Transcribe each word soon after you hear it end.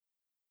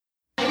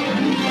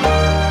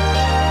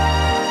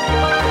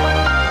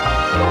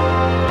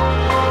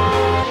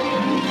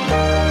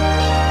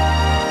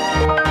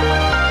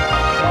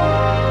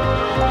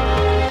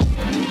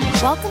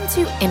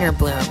to Inner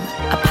Bloom,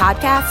 a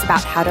podcast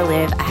about how to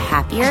live a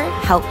happier,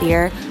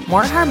 healthier,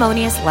 more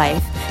harmonious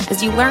life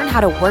as you learn how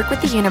to work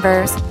with the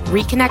universe,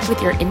 reconnect with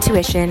your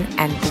intuition,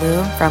 and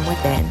bloom from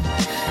within.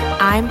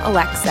 I'm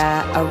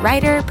Alexa, a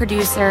writer,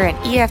 producer, and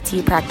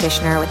EFT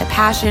practitioner with a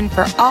passion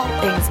for all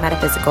things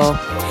metaphysical.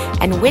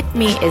 And with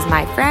me is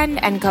my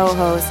friend and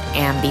co-host,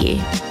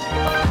 Ambi.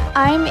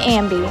 I'm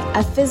Ambi,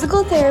 a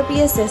physical therapy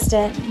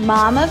assistant,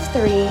 mom of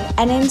 3,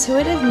 an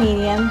intuitive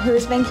medium who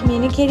has been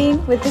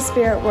communicating with the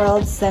spirit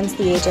world since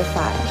the age of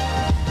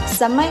 5.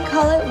 Some might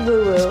call it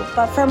woo-woo,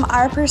 but from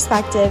our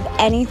perspective,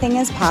 anything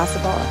is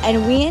possible,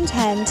 and we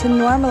intend to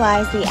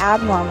normalize the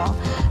abnormal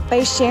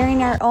by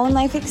sharing our own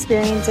life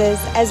experiences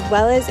as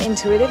well as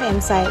intuitive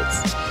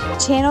insights,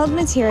 channeled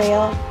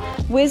material,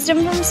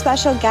 wisdom from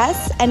special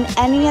guests, and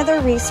any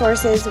other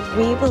resources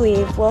we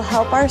believe will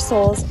help our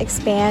souls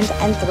expand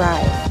and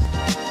thrive.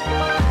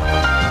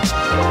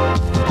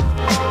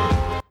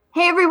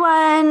 Hey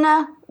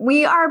everyone,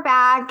 we are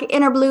back,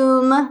 Inner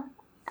Bloom.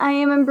 I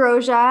am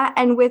Ambrosia,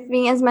 and with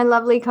me is my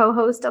lovely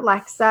co-host,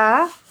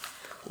 Alexa.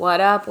 What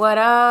up, what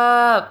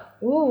up?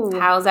 Ooh.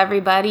 How's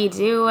everybody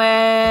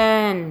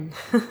doing?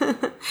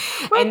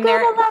 We're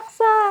good,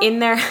 Alexa.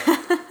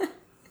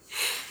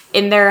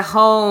 In their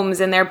homes,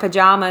 in their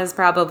pajamas,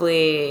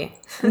 probably.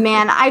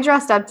 Man, I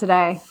dressed up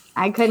today.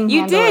 I couldn't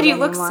You handle did. it You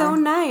look anymore. so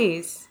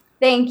nice.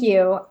 Thank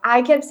you.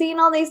 I kept seeing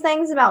all these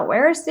things about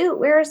wear a suit,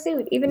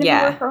 even if you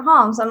work from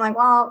home. So I'm like,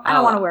 well, I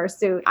don't want to wear a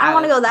suit. I don't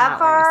want to go that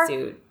far,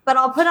 but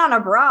I'll put on a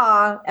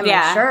bra and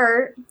my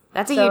shirt.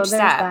 That's a huge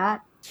step.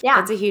 That. Yeah.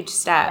 That's a huge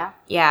step.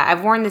 Yeah.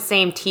 I've worn the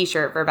same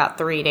t-shirt for about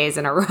 3 days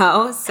in a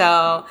row.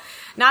 So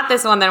not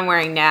this one that I'm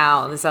wearing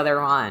now, this other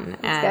one.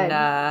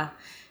 That's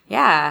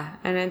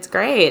good. And it's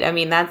great. I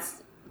mean,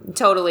 that's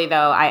totally,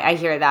 though, I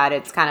hear that.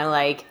 It's kind of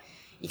like,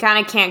 you kind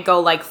of can't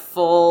go like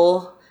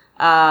full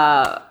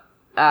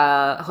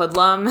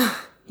hoodlum.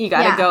 You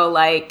gotta go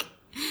like,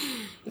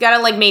 you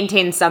gotta like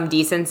maintain some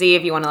decency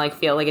if you want to like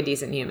feel like a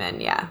decent human.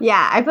 Yeah.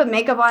 Yeah. I put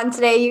makeup on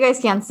today. You guys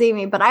can't see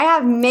me, but I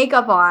have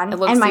makeup on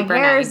and my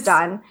hair is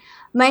done.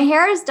 My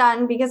hair is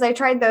done because I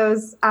tried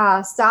those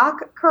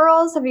sock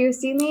curls. Have you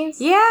seen these?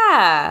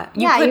 Yeah.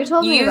 You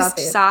told me about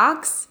these. You used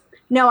socks?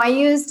 No, I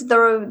used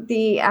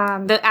the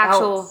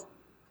actual belt.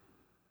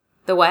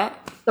 The what?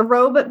 The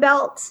robe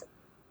belt.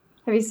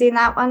 Have you seen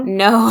that one?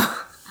 No.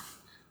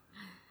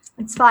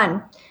 It's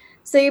fun.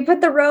 So you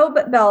put the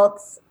robe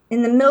belts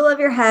in the middle of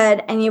your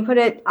head and you put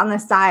it on the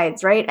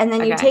sides, right? And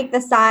then you take the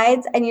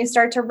sides and you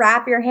start to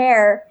wrap your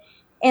hair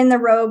in the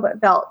robe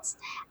belts.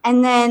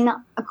 And then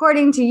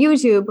according to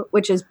YouTube,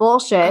 which is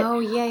bullshit,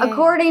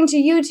 according to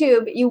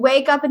YouTube, you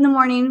wake up in the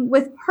morning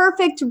with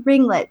perfect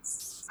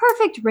ringlets.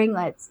 Perfect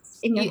ringlets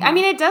in your hair. I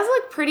mean, it does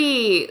look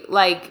pretty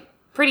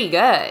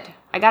good.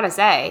 I gotta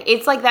say.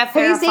 It's like that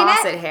Farrah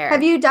Fawcett hair.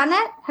 Have you done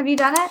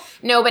it?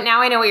 No, but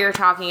now I know what you're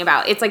talking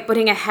about. It's like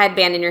putting a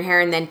headband in your hair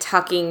and then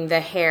tucking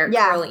the hair.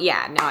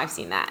 Yeah, no, I've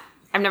seen that.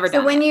 I've never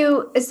done it.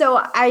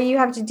 You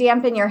have to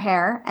dampen your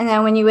hair, and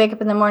then when you wake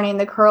up in the morning,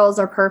 the curls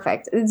are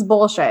perfect. It's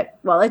bullshit.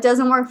 Well, it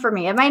doesn't work for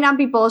me. It might not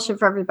be bullshit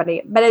for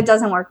everybody, but it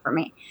doesn't work for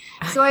me.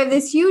 So I have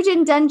this huge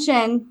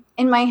indention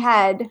in my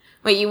head.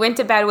 Wait, you went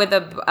to bed with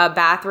a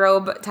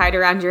bathrobe tied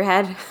around your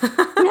head?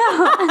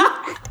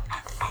 No.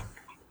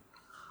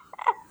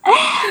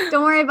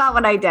 Don't worry about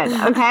what I did,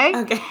 okay?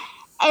 Okay.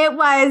 It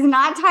was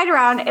not tied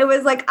around. It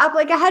was like up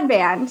like a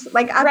headband,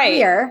 like up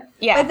here.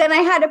 Yeah. But then I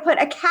had to put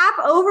a cap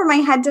over my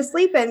head to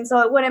sleep in so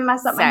it wouldn't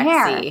mess up my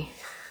hair.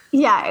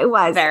 Yeah, it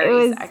was.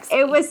 Sexy.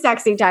 It was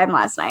sexy time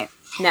last night.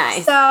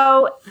 Nice.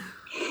 So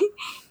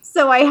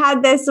I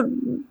had this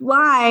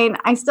line.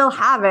 I still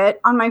have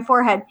it on my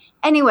forehead.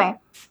 Anyway,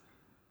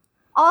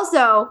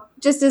 also,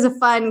 just as a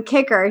fun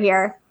kicker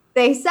here,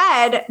 they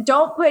said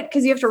don't put,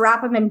 because you have to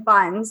wrap them in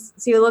buns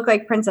so you look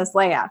like Princess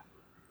Leia.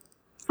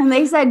 And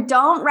they said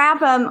don't wrap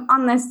them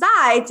on the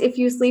sides if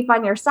you sleep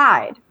on your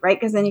side, right?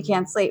 Because then you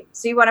can't sleep.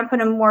 So you want to put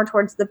them more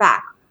towards the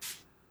back.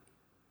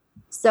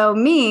 So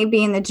me,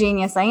 being the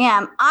genius I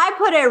am, I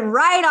put it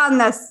right on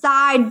the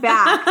side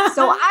back.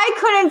 So I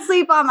couldn't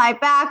sleep on my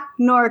back,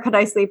 nor could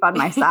I sleep on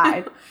my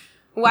side.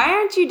 Why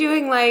aren't you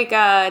doing like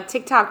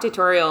TikTok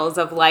tutorials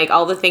of like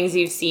all the things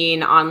you've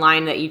seen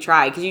online that you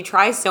try? Because you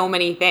try so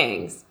many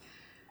things.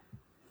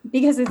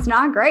 Because it's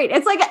not great.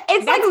 It's like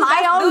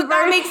my own version.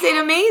 That makes it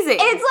amazing.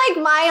 It's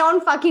like my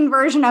own fucking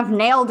version of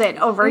Nailed It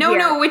over here.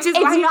 No, which is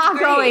why it's not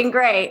going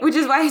great. Which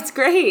is why it's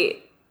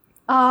great.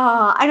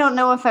 I don't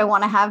know if I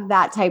want to have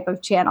that type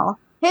of channel.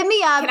 Hit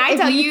me up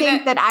if you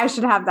think that I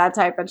should have that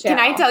type of channel.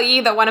 Can I tell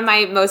you that one of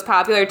my most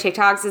popular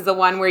TikToks is the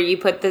one where you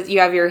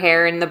have your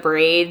hair in the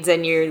braids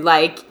and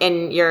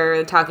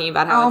you're talking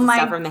about how it's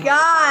stuff from the hair. Oh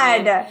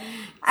my God.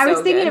 I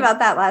was thinking about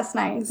that last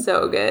night.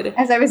 So good.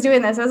 As I was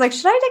doing this, I was like,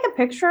 should I take a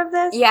picture of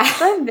this? Yeah.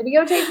 Should I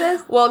videotape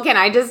this? Well, can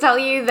I just tell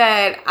you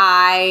that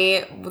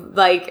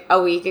like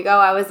a week ago,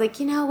 I was like,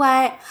 you know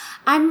what?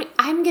 I'm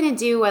going to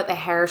do what the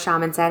hair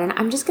shaman said, and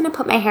I'm just going to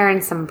put my hair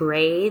in some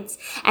braids,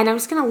 and I'm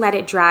just going to let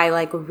it dry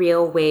like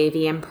real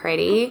wavy and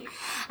pretty.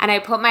 And I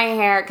put my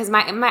hair, because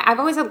I've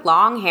always had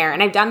long hair,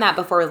 and I've done that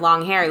before with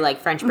long hair, like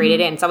French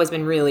braided in. It's always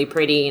been really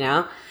pretty, you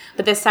know?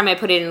 But this time I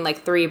put it in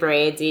like 3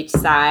 braids each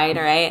side,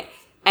 right?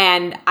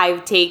 And I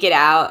take it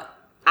out.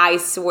 I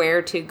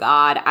swear to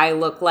God, I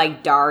look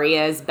like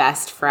Daria's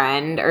best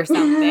friend or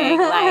something.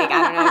 Like,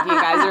 I don't know if you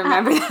guys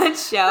remember that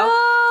show.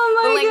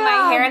 Oh my But like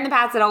God. my hair in the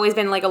past had always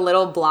been like a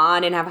little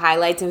blonde and have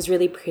highlights. It was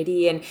really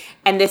pretty.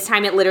 And this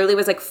time it literally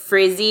was like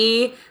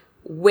frizzy.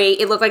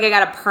 It looked like I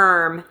got a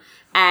perm.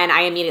 And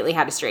I immediately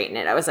had to straighten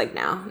it. I was like,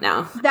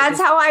 no. That's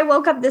how I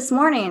woke up this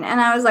morning.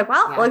 And I was like,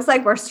 well, looks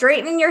like we're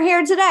straightening your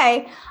hair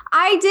today.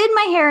 I did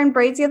my hair in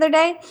braids the other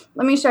day.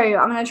 Let me show you.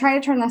 I'm going to try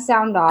to turn the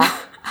sound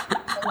off.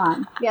 Hold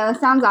on. Yeah, the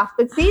sound's off.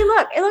 But see,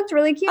 look, it looked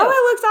really cute. Oh,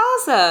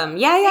 it looks awesome.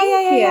 Yeah.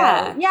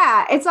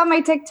 Yeah, it's on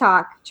my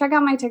TikTok. Check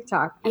out my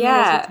TikTok. I made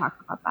a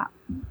TikTok about that.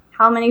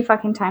 How many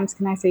fucking times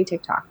can I say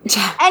TikTok?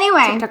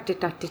 Anyway.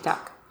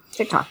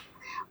 TikTok.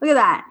 Look at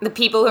that. The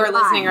people who are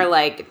listening are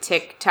like,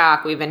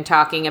 TikTok, we've been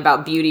talking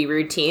about beauty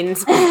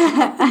routines.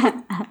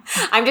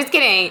 I'm just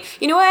kidding.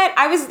 You know what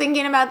I was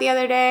thinking about the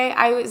other day?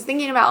 I was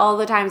thinking about all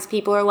the times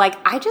people are like,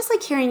 I just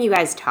like hearing you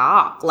guys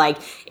talk. Like,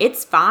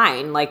 it's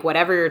fine. Like,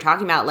 whatever you're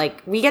talking about.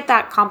 Like, we get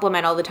that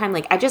compliment all the time.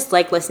 Like, I just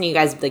like listening to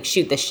you guys, like,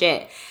 shoot the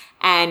shit.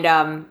 And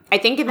I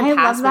think in the past...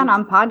 I love that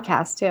on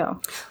podcasts, too.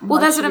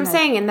 Well, that's what I'm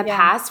saying. In the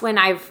past, when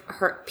I've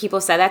heard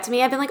people say that to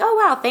me, I've been like, oh,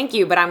 wow, thank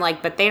you. But I'm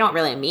like, but they don't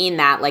really mean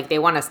that. Like, they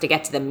want us to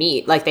get to the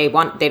meat. Like, they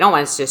don't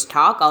want us to just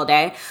talk all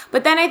day.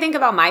 But then I think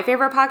about my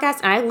favorite podcast,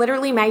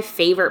 and my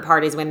favorite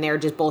part is when they're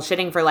just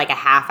bullshitting for like a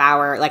half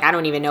hour. Like, I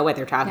don't even know what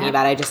they're talking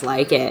about. I just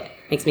like it.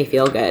 Makes me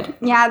feel good.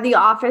 Yeah, the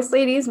Office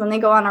ladies, when they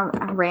go on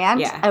a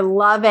rant, I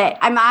love it.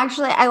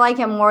 I like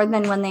it more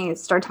than when they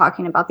start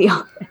talking about The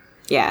Office.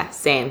 Yeah,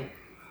 same.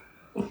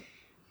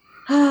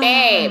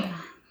 Babe,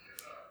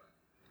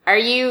 are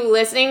you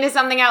listening to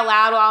something out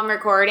loud while I'm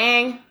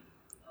recording?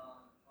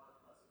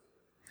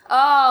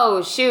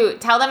 Oh,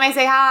 shoot. Tell them I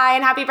say hi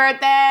and happy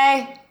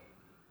birthday.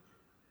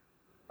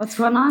 What's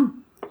going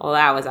on? Well,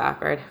 that was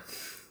awkward.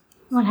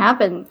 What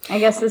happened? I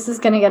guess this is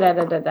going to get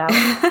edited out.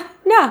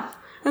 No,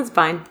 that's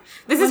fine.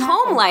 This is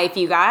home life,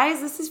 you guys.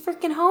 This is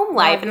freaking home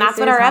life, and that's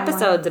what our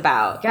episode's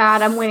about.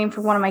 God, I'm waiting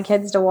for one of my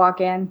kids to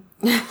walk in.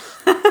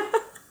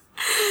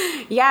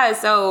 Yeah,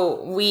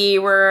 so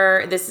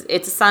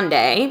it's a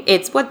Sunday.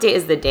 What day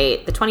is the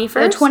date? The 21st?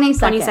 The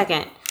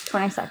 22nd.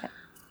 22nd.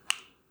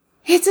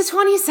 It's the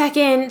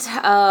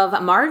 22nd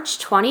of March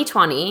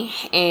 2020,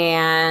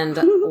 and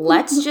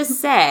let's just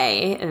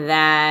say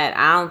that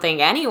I don't think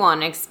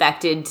anyone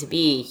expected to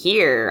be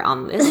here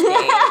on this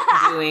day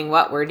doing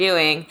what we're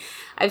doing.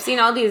 I've seen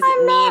all these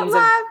I'm memes.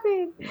 not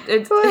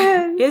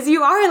laughing. Yes,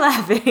 you are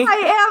laughing. I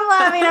am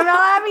laughing. I'm not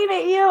laughing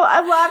at you.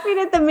 I'm laughing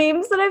at the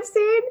memes that I've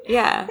seen.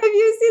 Yeah. Have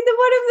you seen the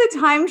one of the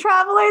time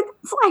traveler?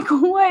 It's like,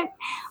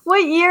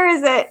 what year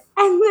is it?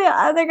 And the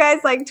other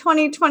guy's like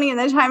 2020, and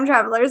the time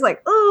traveler's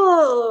like,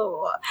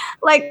 ooh.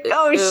 Like,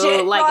 oh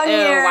shit. Like, wrong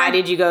year. Why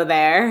did you go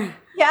there?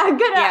 Yeah, I'm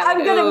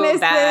gonna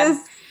miss bad.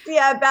 this.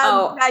 Yeah,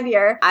 bad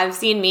year. I've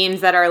seen memes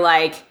that are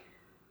like,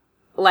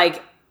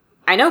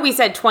 I know we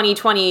said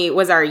 2020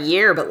 was our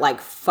year, but like,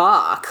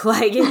 fuck.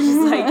 Like, it's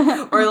just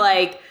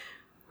like,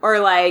 or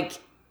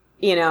like,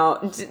 you know,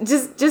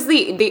 just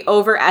the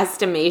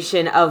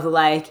overestimation of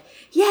like,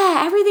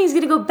 yeah, everything's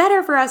going to go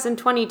better for us in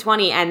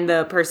 2020. And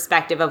the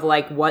perspective of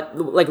like,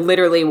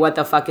 literally what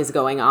the fuck is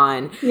going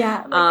on.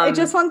 Yeah. I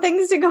just want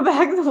things to go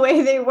back the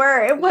way they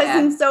were. It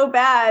wasn't so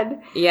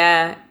bad.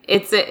 Yeah.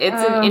 It's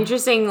an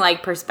interesting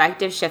like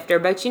perspective shifter,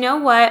 but you know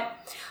what?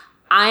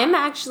 I'm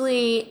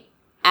actually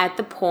at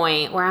the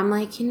point where I'm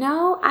like, you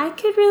know, I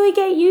could really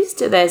get used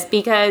to this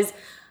because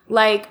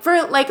for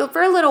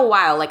a little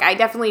while, like I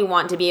definitely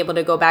want to be able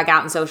to go back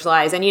out and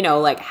socialize and, you know,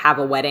 like have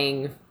a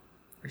wedding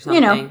or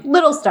something. You know,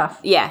 little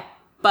stuff. Yeah.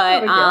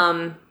 But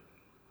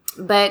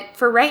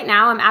for right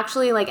now, I'm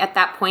actually like at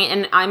that point,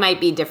 and I might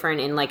be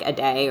different in like a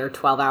day or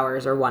 12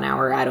 hours or 1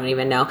 hour. I don't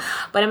even know.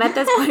 But I'm at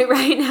this point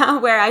right now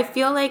where I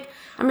feel like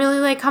I'm really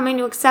like coming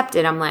to accept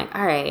it. I'm like,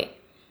 all right,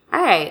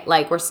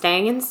 like we're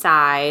staying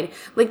inside.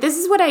 Like this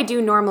is what I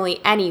do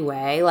normally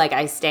anyway. Like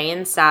I stay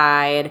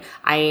inside.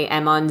 I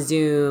am on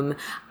Zoom.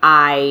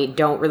 I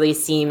don't really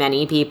see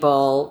many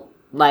people.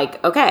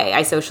 Like, okay,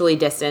 I socially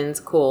distance.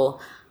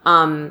 Cool.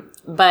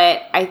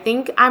 But I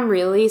think I'm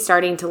really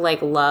starting to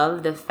like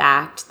love the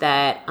fact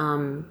that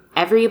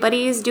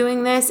everybody's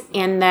doing this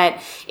and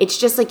that it's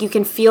just like you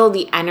can feel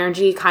the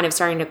energy kind of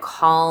starting to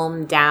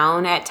calm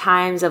down at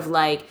times of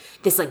like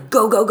this like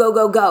go, go, go,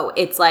 go, go.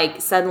 It's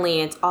like suddenly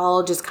it's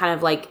all just kind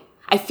of like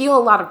I feel a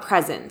lot of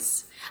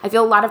presence.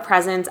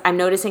 I'm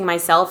noticing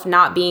myself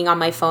not being on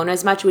my phone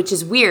as much, which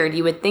is weird.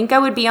 You would think I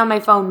would be on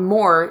my phone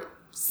more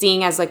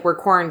seeing as like we're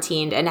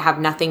quarantined and have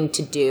nothing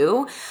to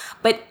do.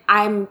 But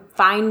I'm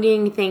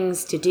finding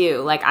things to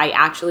do. Like, I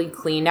actually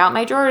cleaned out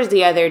my drawers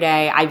the other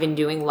day. I've been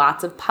doing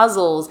lots of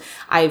puzzles.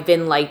 I've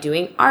been, like,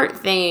 doing art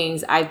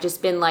things. I've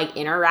just been, like,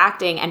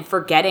 interacting and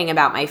forgetting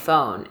about my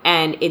phone.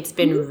 And it's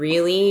been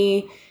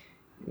really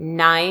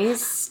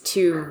nice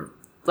to,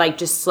 like,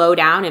 just slow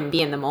down and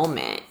be in the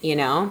moment, you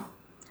know?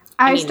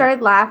 I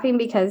started laughing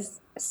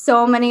because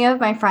so many of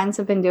my friends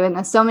have been doing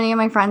this. So many of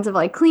my friends have,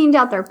 like, cleaned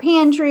out their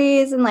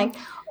pantries and, like,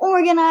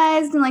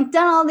 organized and, like,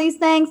 done all these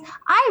things.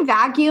 I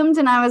vacuumed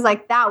and I was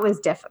like, that was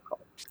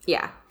difficult.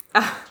 Yeah.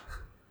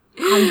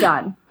 I'm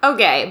done.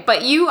 Okay,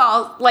 but you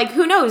all, like,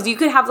 who knows? You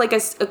could have, like,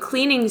 a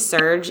cleaning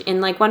surge in,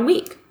 like, 1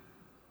 week.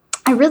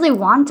 I really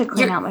want to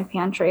clean out my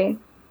pantry,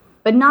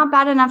 but not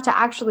bad enough to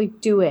actually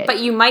do it. But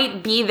you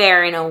might be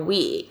there in a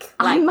week.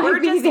 Like, we're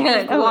just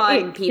week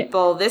one,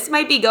 people. This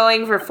might be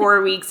going for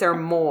 4 weeks or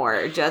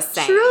more, just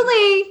saying.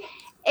 Truly,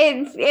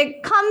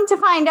 it come to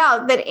find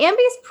out that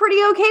Ambi's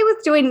pretty okay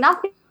with doing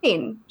nothing.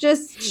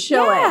 Just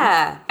chilling.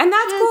 Yeah, and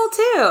that's cool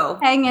too.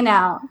 Hanging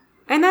out.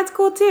 And that's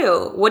cool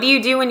too. What do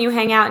you do when you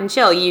hang out and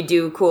chill? You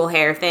do cool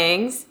hair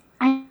things?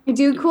 I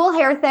do cool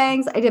hair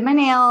things. I did my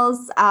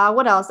nails.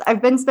 What else? I've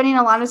been spending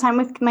a lot of time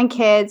with my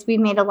kids. We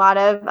made a lot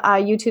of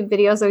YouTube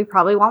videos that we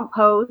probably won't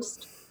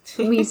post.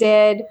 We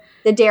did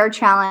the Dare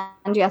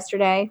Challenge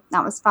yesterday.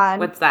 That was fun.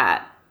 What's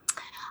that?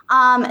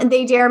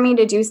 They dare me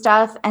to do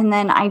stuff, and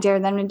then I dare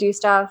them to do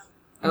stuff.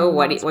 Oh,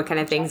 what kind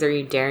of things are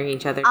you daring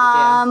each other to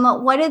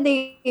do? What did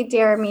they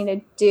dare me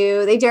to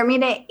do? They dare me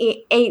to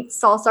eat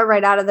salsa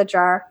right out of the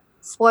jar.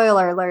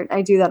 Spoiler alert,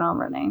 I do that on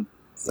running.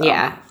 So.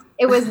 Yeah.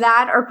 It was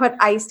that or put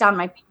ice down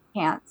my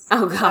pants.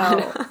 Oh,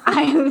 God. So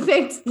I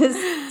fixed the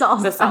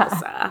salsa. The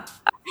salsa.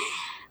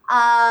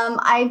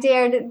 I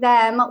dared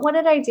them. What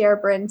did I dare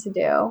Bryn to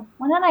do?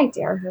 What did I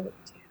dare her to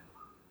do?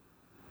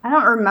 I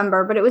don't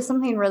remember, but it was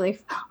something really...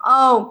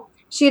 Oh,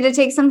 she had to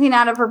take something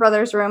out of her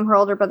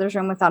older brother's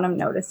room without him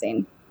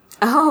noticing.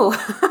 Oh.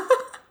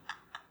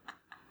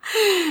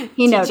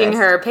 He noticed. Teaching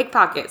her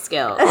pickpocket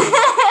skills.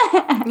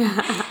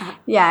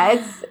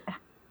 Yeah,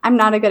 I'm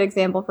not a good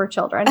example for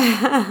children.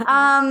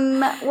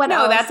 What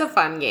else? That's a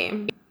fun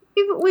game.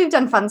 We've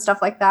done fun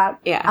stuff like that.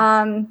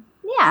 Yeah.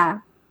 Yeah.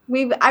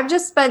 I've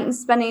just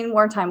spending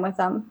more time with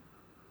them.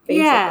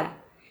 Basically. Yeah.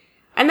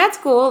 And that's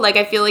cool. Like,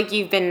 I feel like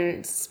you've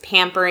been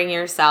pampering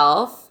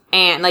yourself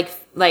and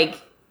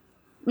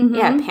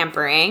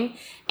pampering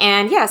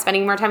and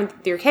spending more time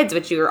with your kids,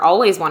 which you're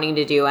always wanting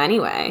to do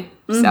anyway.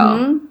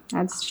 So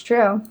that's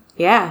true.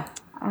 Yeah.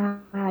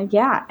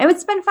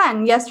 It's been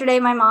fun. Yesterday,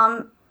 my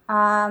mom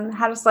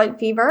had a slight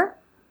fever,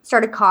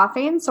 started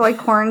coughing, so I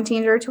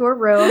quarantined her to her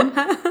room,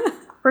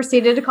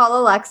 proceeded to call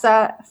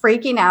Alexa,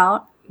 freaking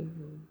out.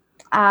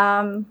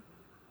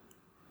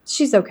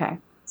 She's okay.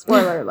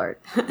 Spoiler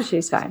alert.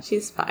 She's fine.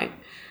 She's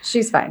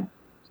fine.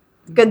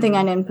 Good thing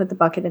I didn't put the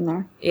bucket in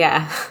there.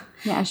 Yeah.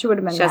 Yeah, she would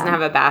have been She doesn't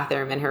have a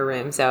bathroom in her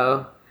room,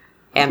 so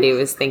Ambi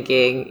was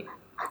thinking,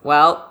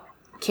 well,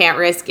 can't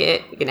risk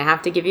it. You're going to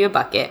have to give you a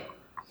bucket.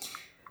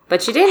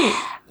 But she didn't.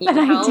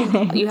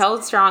 You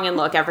held strong and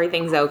look,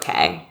 everything's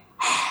okay.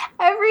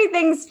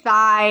 Everything's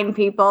fine,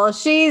 people.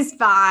 She's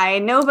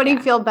fine. Nobody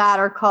feel bad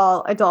or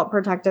call Adult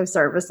Protective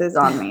Services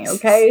on me,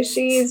 okay?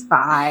 She's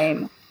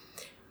fine.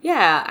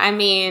 Yeah, I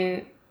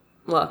mean,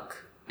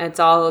 look, it's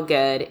all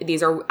good.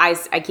 These are,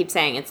 I keep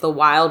saying, it's the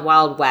wild,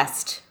 wild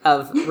west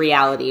of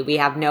reality. We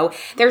have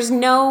there's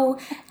no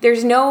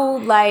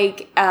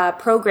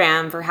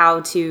program for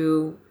how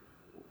to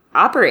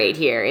operate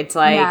here. It's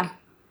like,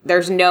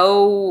 there's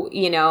no,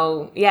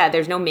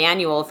 there's no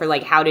manual for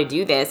like how to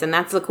do this. And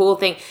that's the cool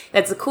thing.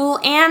 That's the cool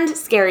and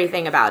scary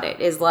thing about it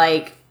is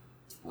like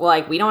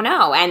we don't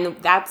know. And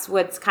that's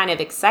what's kind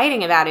of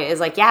exciting about it is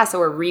like, so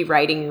we're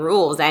rewriting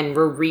rules and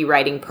we're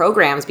rewriting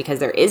programs because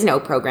there is no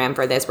program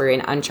for this. We're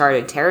in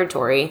uncharted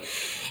territory.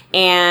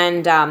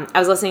 And I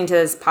was listening to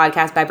this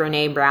podcast by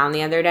Brene Brown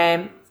the other day.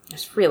 It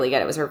was really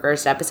good. It was her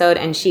first episode.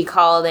 And she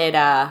called it,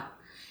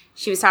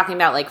 she was talking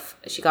about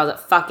she calls it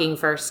fucking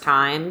first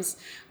times,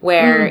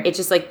 where it's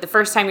just like the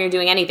first time you're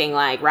doing anything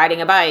like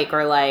riding a bike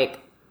or like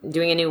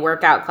doing a new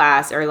workout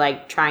class or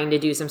like trying to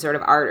do some sort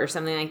of art or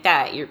something like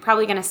that, you're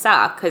probably going to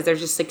suck because there's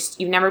just like,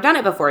 you've never done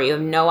it before. You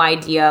have no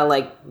idea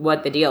like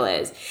what the deal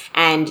is.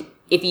 And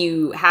if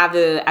you have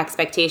the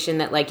expectation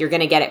that like you're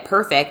going to get it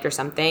perfect or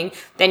something,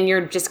 then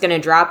you're just going to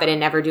drop it and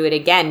never do it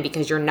again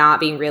because you're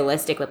not being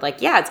realistic with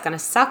like, it's going to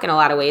suck in a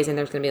lot of ways and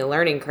there's going to be a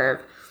learning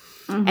curve.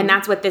 And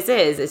that's what this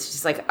is. It's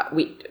just like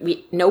we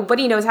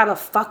nobody knows how the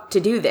fuck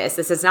to do this.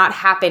 This has not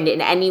happened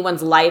in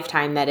anyone's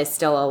lifetime that is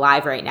still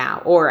alive right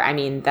now. Or I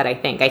mean that I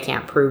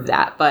can't prove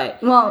that.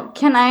 But well,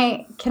 can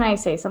I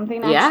say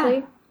something actually?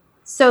 Yeah.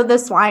 So the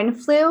swine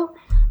flu,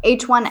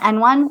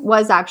 H1N1,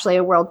 was actually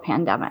a world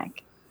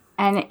pandemic,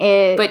 and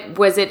But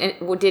was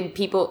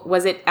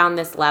it on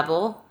this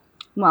level?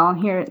 Well,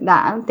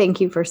 thank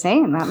you for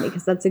saying that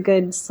because that's a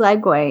good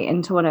segue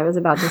into what I was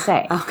about to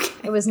say. Okay.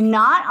 It was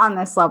not on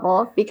this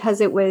level because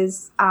it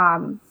was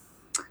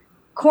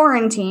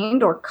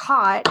quarantined or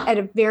caught at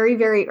a very,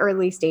 very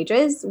early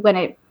stages when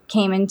it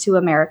came into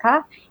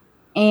America.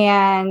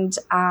 and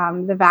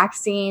the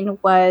vaccine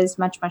was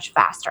much, much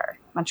faster,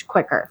 much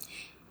quicker.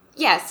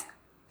 Yes.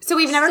 So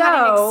we've never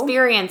had an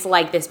experience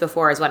like this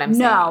before is what I'm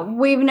saying. No,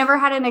 we've never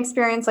had an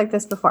experience like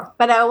this before.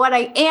 But what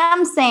I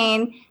am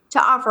saying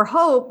to offer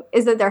hope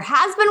is that there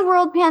has been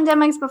world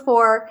pandemics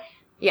before,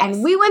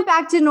 and we went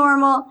back to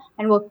normal,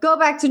 and we'll go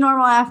back to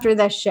normal after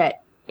this shit.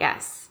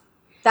 Yes.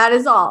 That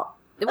is all.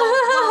 But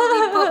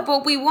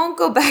we won't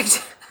go back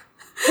to...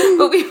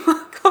 But we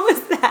won't... What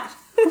was that?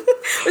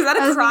 Was that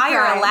a cry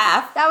or a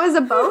laugh? That was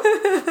a both.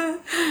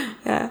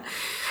 Yeah.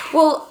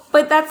 Well,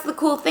 but that's the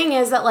cool thing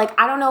is that, like,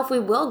 I don't know if we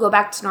will go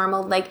back to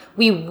normal. Like,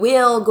 we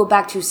will go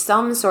back to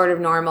some sort of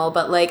normal,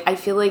 but, like, I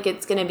feel like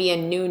it's going to be a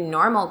new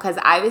normal because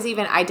I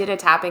did a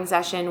tapping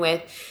session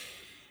with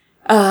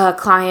a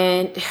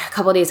client a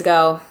couple of days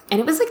ago, and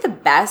it was, like, the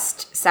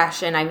best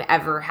session I've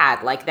ever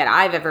had, like, that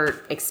I've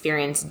ever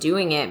experienced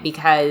doing it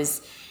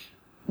because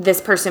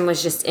this person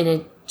was just in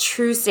a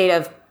true state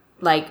of,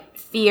 like,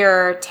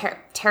 fear,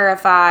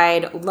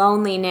 terrified,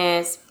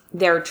 loneliness.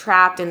 They're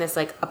trapped in this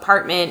like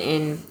apartment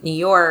in New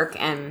York,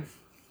 and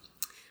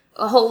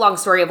a whole long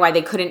story of why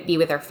they couldn't be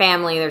with their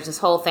family. There's this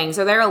whole thing.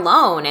 So they're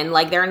alone, and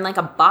like they're in like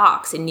a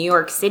box in New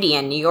York City,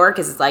 and New York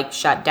is like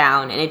shut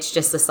down, and it's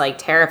just this like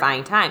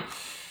terrifying time.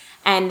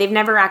 And they've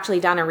never actually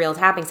done a real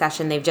tapping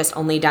session. They've just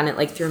only done it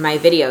like through my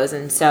videos.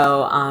 And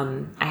so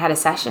I had a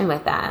session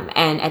with them,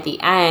 and at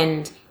the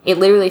end, it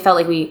literally felt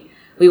like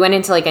we went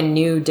into like a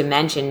new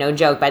dimension, no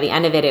joke. By the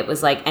end of it, it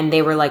was like, and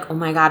they were like, oh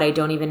my God, I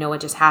don't even know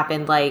what just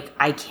happened. Like,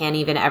 I can't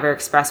even ever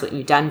express what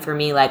you've done for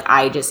me. Like,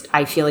 I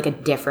feel like a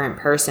different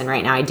person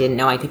right now. I didn't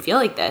know I could feel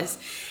like this.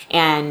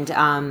 And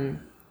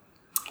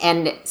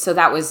so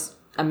that was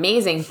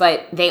amazing.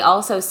 But they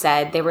also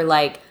said, they were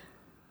like,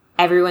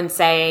 everyone's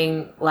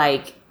saying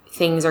like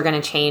things are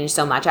going to change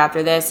so much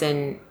after this.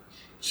 And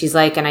she's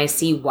like, and I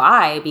see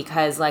why,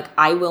 because like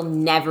I will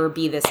never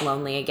be this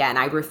lonely again.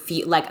 I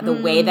refuse, like the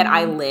way that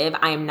I live,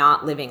 I am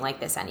not living like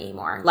this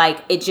anymore.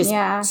 Like it's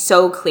just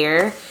so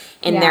clear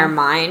in their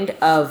mind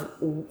of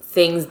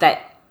things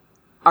that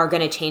are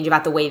going to change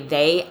about the way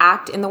they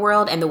act in the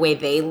world and the way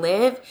they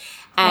live.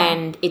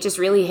 And it just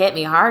really hit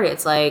me hard.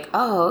 It's like,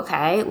 oh,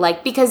 okay.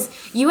 Like, because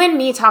you and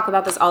me talk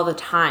about this all the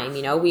time,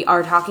 you know, we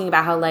are talking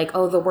about how like,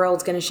 oh, the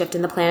world's going to shift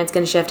and the planet's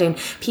going to shift and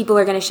people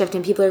are going to shift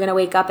and people are going to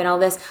wake up and all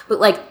this. But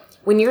like,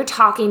 when you're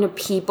talking to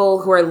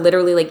people who are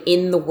literally like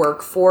in the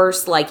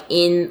workforce, like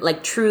in,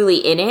 like truly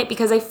in it,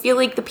 because I feel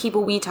like the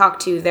people we talk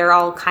to, they're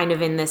all kind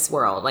of in this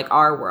world, like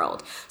our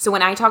world. So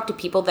when I talk to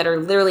people that are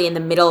literally in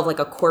the middle of like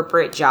a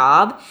corporate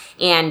job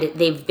and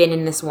they've been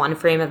in this one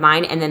frame of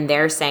mind, and then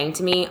they're saying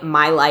to me,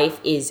 my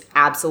life is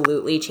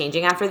absolutely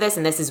changing after this,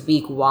 and this is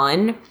week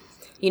 1,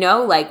 you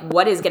know, like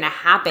what is going to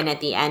happen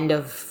at the end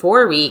of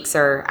 4 weeks,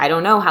 or I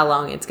don't know how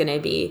long it's going to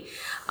be.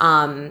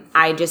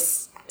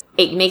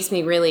 It makes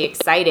me really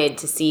excited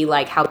to see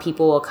like how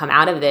people will come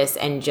out of this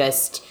and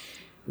just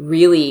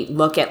really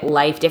look at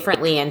life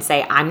differently and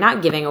say, I'm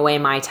not giving away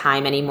my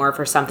time anymore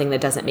for something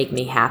that doesn't make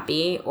me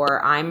happy,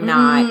 or I'm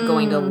not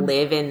going to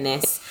live in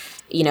this,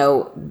 you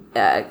know,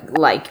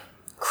 like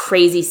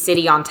crazy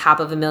city on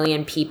top of a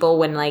million people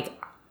when like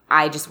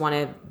I just want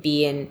to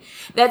be in.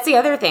 That's the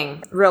other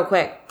thing, real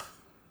quick.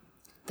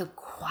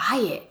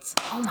 Quiet.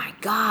 Oh my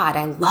God,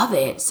 I love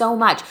it so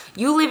much.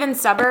 You live in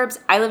suburbs,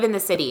 I live in the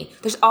city.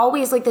 There's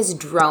always like this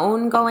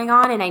drone going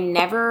on, and I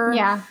never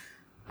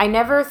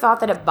thought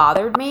that it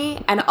bothered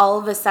me, and all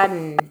of a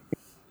sudden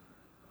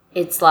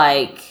it's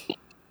like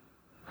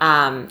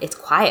it's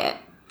quiet,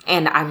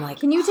 and I'm like,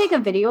 can you take a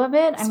video of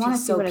it? I want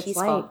to see what peaceful. It's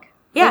like.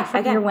 Yeah,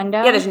 like from your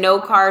window. Yeah, there's no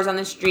cars on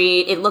the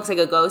street. It looks like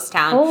a ghost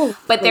town.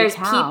 But there's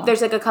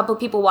like a couple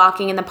people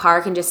walking in the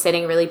park and just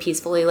sitting really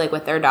peacefully, like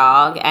with their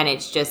dog, and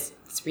it's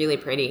really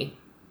pretty.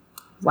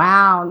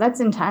 Wow,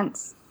 that's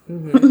intense.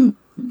 Mm-hmm.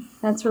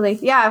 That's really,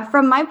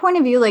 from my point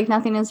of view, like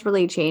nothing has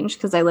really changed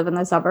because I live in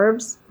the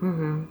suburbs.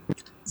 Mm-hmm.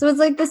 So it's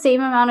like the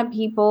same amount of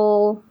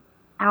people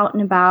out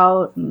and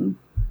about, and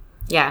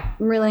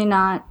really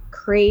not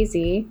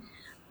crazy.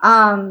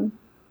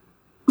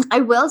 I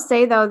will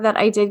say though that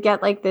I did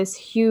get like this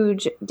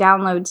huge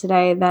download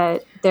today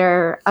that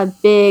a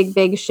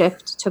big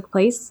shift took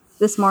place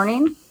this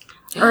morning,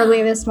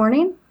 early this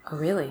morning. Oh,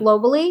 really?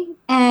 Globally,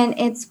 and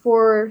it's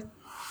for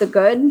the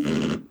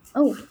good.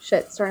 Oh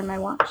shit! Sorry, my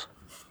watch.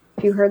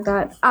 If you heard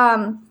that,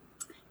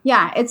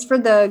 it's for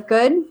the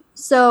good.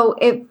 So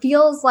it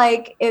feels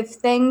like if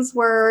things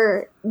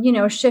were, you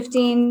know,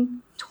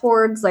 shifting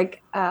towards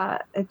like a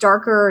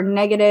darker,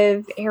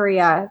 negative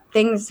area,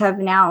 things have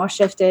now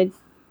shifted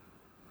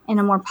in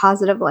a more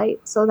positive light.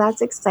 So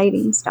that's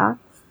exciting stuff.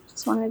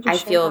 Just wanted to. I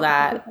feel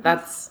that.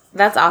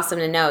 That's awesome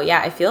to know.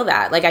 Yeah, I feel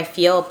that. Like I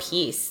feel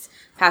peace.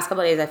 Past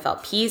couple of days I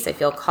felt peace, I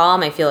feel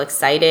calm, I feel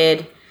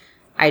excited.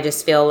 I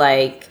just feel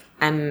like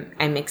I'm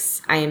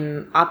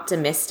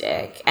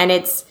optimistic. And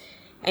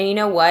you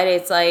know what?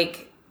 It's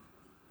like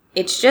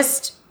it's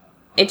just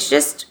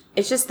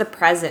it's just the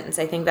presence.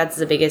 I think that's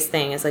the biggest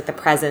thing, is like the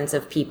presence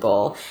of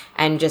people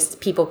and just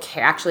people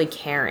actually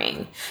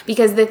caring.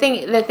 Because the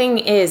thing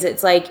is,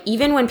 it's like,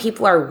 even when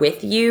people are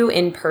with you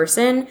in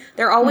person,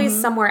 they're always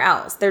somewhere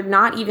else. They're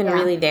not even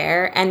really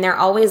there. And they're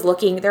always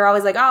looking, they're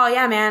always like, oh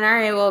yeah, man, all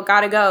right, well,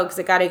 gotta go because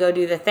I gotta go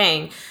do the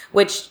thing,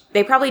 which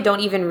they probably don't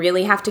even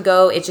really have to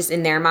go. It's just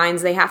in their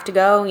minds they have to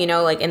go, you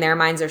know, like in their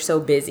minds they're so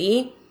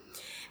busy.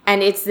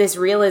 And it's this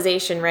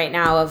realization right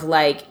now of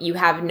like, you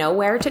have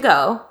nowhere to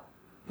go.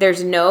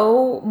 There's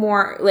no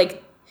more,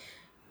 like,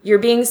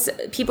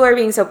 people are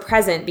being so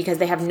present because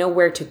they have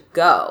nowhere to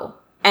go.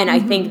 And I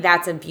think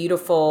that's a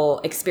beautiful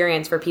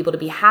experience for people to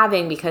be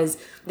having, because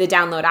the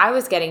download I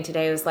was getting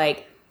today was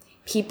like,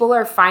 people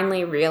are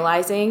finally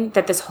realizing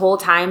that this whole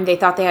time they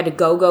thought they had to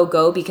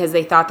go because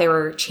they thought they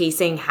were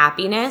chasing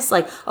happiness.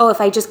 Like, oh, if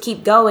I just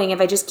keep going,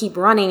 if I just keep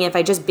running, if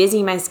I just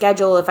busy my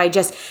schedule, if I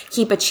just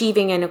keep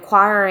achieving and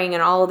acquiring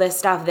and all of this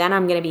stuff, then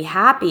I'm going to be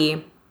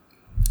happy.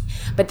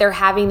 But they're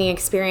having the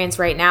experience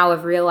right now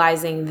of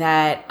realizing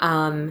that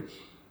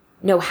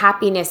no,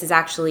 happiness is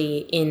actually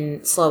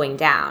in slowing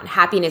down.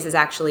 Happiness is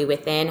actually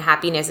within.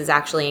 Happiness is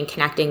actually in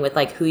connecting with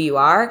like who you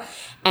are.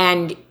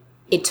 And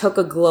it took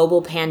a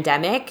global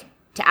pandemic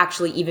to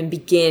actually even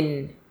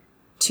begin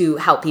to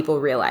help people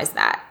realize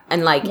that.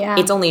 And like,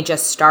 it's only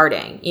just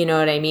starting, you know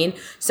what I mean?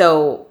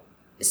 So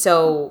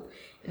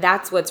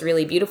that's what's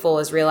really beautiful,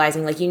 is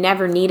realizing like you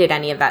never needed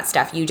any of that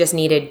stuff. You just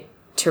needed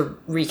to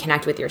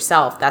reconnect with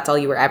yourself. That's all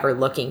you were ever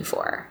looking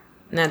for.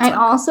 And that's I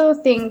also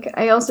think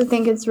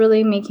it's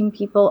really making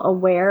people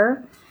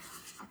aware,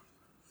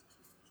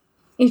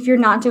 if you're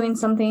not doing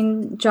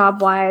something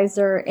job-wise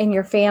or in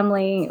your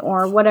family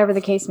or whatever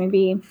the case may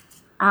be,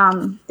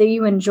 that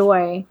you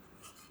enjoy,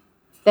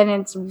 then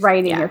it's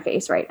right in your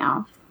face right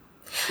now.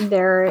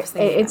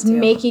 It's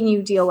making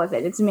you deal with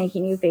it. It's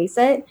making you face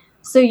it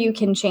so you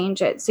can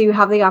change it. So you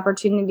have the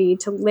opportunity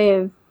to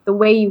live the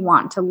way you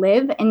want to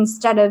live,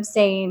 instead of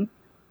saying,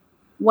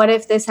 what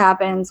if this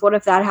happens? What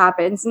if that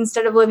happens?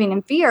 Instead of living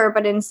in fear,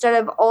 but instead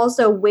of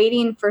also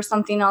waiting for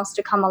something else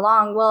to come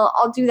along. Well,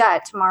 I'll do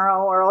that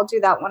tomorrow, or I'll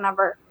do that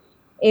whenever.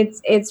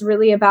 It's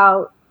really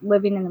about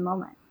living in the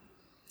moment.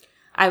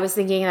 I was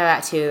thinking of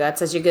that too. That's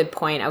such a good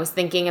point. I was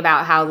thinking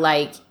about how,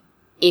 like,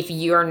 if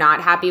you're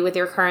not happy with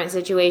your current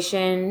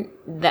situation,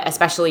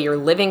 especially your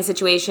living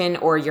situation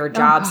or your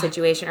job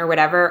situation or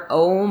whatever,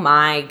 oh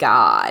my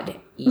God,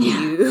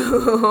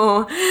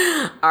 you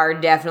are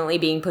definitely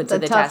being put to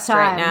the test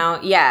right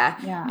now.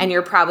 Yeah. And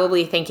you're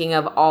probably thinking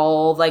of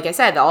all, like I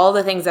said, all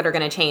the things that are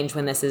going to change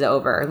when this is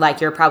over.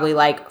 Like, you're probably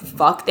like,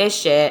 fuck this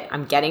shit.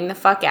 I'm getting the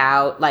fuck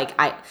out. Like,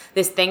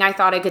 this thing I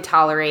thought I could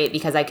tolerate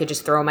because I could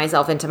just throw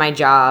myself into my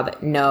job.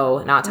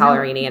 No, not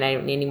tolerating it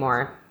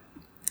anymore.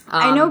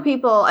 I know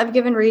people, I've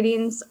given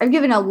readings. I've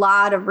given a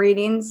lot of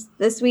readings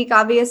this week,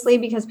 obviously,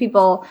 because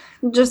people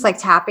just like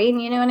tapping,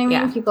 you know what I mean?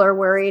 Yeah. People are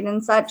worried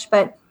and such.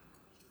 But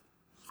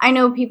I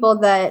know people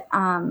that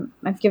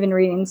I've given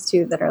readings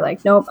to that are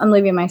like, nope, I'm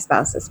leaving my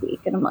spouse this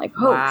week. And I'm like,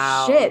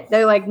 oh, shit.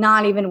 They're like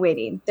not even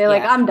waiting. They're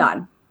like, I'm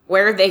done.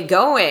 Where are they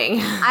going?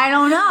 I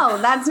don't know.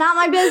 That's not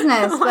my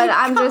business. But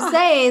I'm just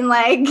saying,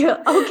 like,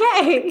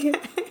 okay.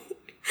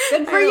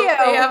 Good for you.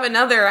 They have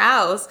another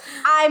house.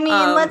 I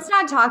mean, let's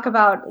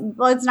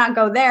not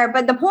go there.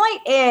 But the point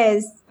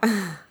is,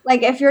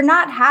 like, if you're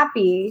not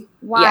happy,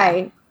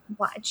 why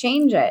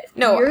change it?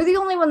 No, you're the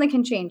only one that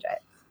can change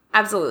it.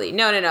 Absolutely.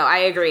 No. I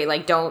agree.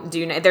 Like,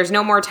 there's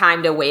no more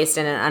time to waste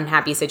in an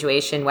unhappy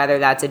situation, whether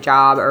that's a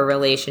job or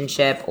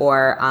relationship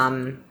or,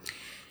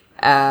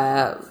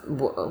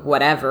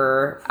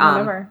 whatever.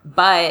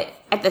 But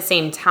at the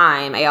same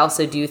time, I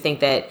also do think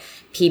that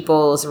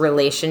people's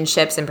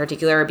relationships in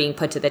particular are being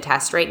put to the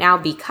test right now,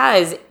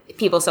 because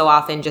people so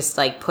often just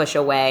like push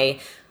away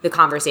the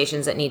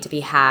conversations that need to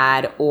be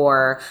had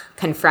or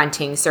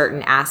confronting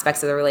certain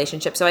aspects of the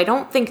relationship. So I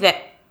don't think that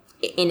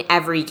in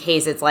every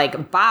case it's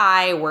like,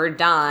 bye, we're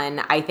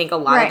done. I think a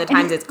lot of the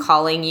times it's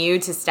calling you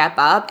to step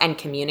up and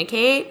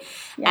communicate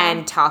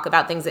and talk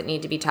about things that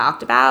need to be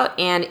talked about.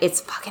 And it's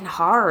fucking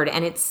hard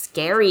and it's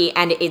scary.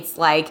 And it's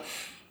like,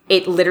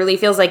 it literally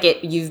feels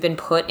like you've been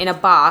put in a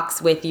box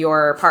with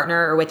your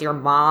partner or with your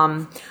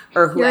mom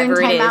or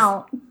whoever it is.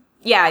 Out.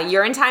 Yeah,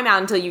 you're in timeout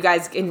until you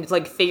guys can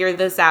like figure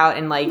this out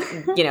and like,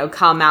 you know,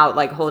 come out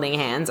like holding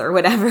hands or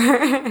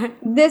whatever.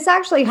 This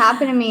actually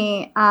happened to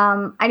me.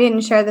 I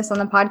didn't share this on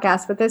the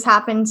podcast, but this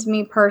happened to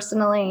me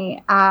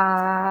personally,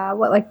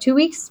 2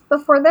 weeks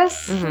before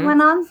this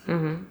went on?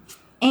 Mm-hmm.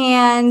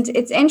 And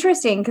it's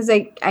interesting because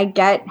I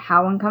get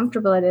how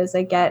uncomfortable it is.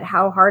 I get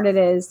how hard it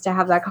is to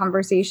have that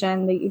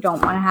conversation that you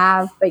don't want to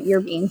have, but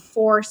you're being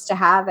forced to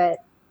have it.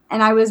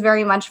 And I was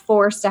very much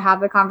forced to have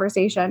the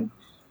conversation.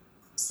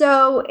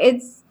 So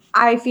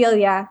I feel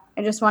I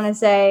just want to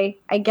say,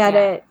 I get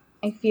it.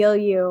 I feel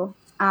you.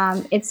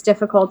 It's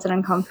difficult and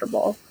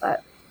uncomfortable,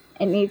 but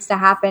it needs to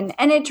happen.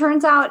 And it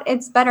turns out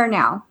it's better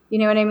now. You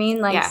know what I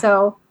mean?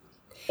 So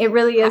it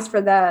really is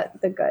for the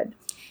good.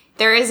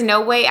 There is no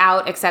way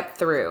out except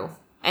through.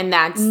 And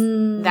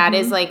that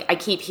is like, I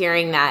keep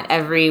hearing that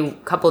every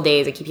couple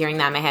days. I keep hearing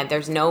that in my head.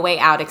 There's no way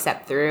out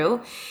except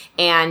through.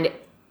 And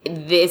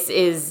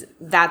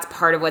that's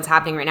part of what's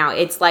happening right now.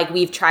 It's like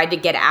we've tried to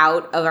get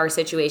out of our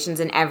situations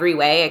in every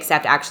way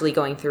except actually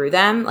going through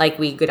them. Like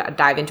we could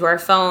dive into our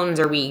phones,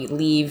 or we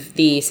leave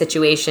the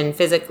situation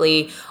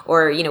physically,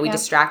 or, we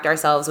distract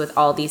ourselves with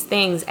all these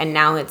things. And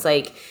now it's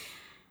like,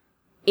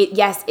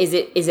 is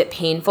it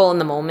painful in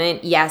the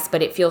moment? Yes,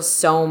 but it feels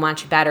so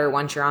much better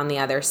once you're on the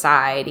other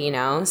side,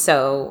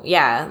 So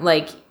yeah,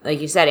 like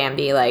you said,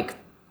 Ambi, like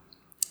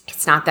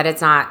it's not that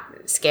it's not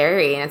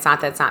scary, and it's not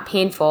that it's not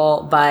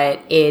painful, but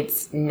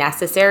it's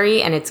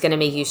necessary, and it's going to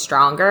make you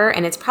stronger,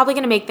 and it's probably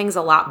going to make things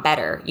a lot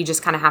better. You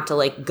just kind of have to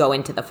like go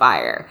into the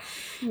fire.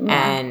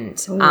 Yeah.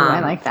 And ooh, I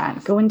like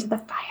that. Go into the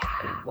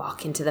fire.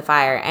 Walk into the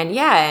fire. And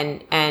yeah,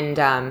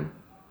 and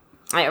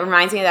it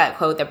reminds me of that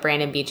quote that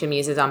Brandon Beacham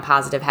uses on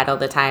Positive Head all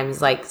the time.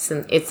 Like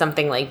it's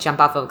something like jump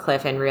off of a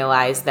cliff and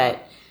realize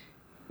that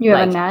you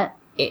have a net.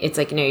 It's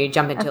like, you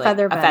jump into a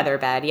feather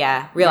bed.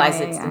 Yeah. Realize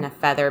it's in a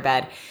feather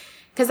bed.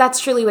 Because that's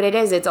truly what it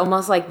is. It's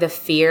almost like the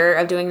fear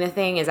of doing the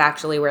thing is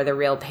actually where the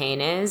real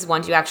pain is.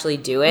 Once you actually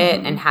do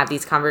it and have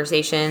these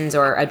conversations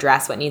or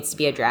address what needs to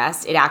be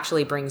addressed, it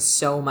actually brings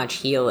so much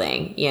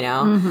healing,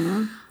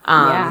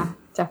 Yeah,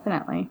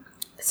 definitely.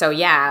 So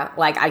yeah,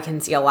 like I can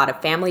see a lot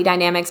of family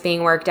dynamics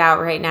being worked out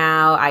right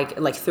now.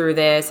 Through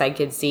this, I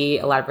could see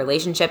a lot of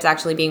relationships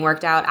actually being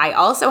worked out. I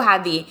also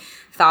had the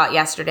thought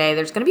yesterday,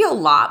 there's going to be a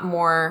lot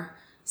more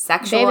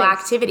sexual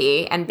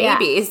activity and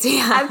babies.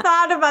 Yeah. I've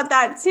thought about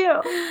that too.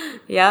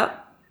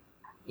 Yep.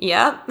 You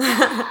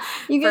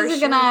guys are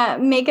going to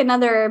make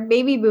another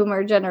baby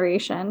boomer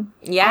generation.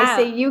 Yeah. I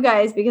say you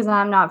guys because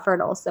I'm not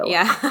fertile. So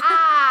yeah.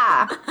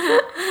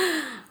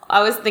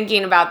 I was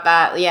thinking about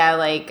that. Yeah,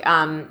 like,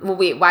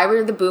 why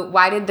did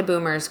the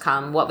boomers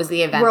come? What was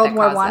the event that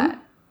caused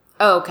that?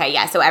 Oh, okay,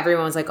 yeah. So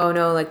everyone was like, "Oh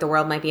no, like the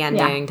world might be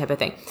ending," type of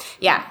thing.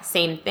 Yeah,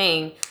 same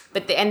thing.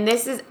 But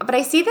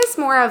I see this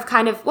more of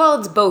kind of, well,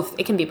 it's both.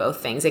 It can be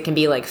both things. It can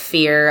be like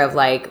fear of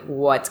like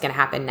what's going to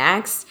happen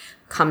next,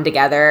 come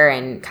together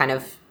and kind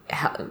of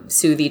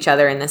soothe each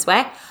other in this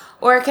way.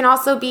 Or it can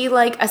also be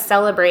like a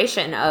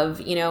celebration of,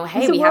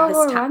 hey, we have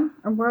this time.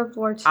 Or World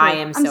War II?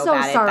 I'm so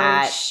bad sorry. at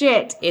that.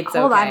 Shit. It's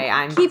Hold okay.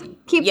 on.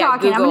 Keep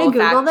talking. I'm going to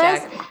Google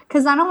this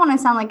because I don't want to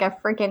sound like a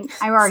freaking,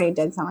 I already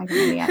did sound like an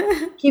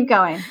idiot. Keep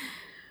going.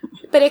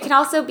 But it can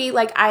also be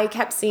like, I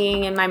kept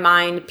seeing in my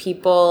mind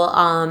people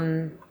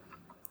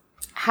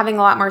having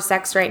a lot more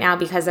sex right now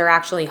because they're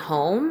actually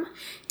home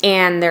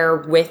and they're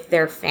with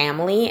their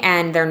family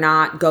and they're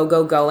not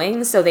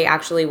going. So they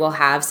actually will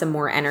have some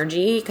more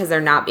energy because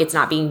it's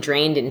not being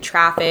drained in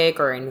traffic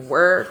or in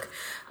work.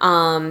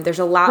 There's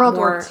a lot more. World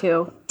War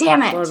II.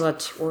 Damn it. World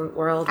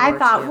War I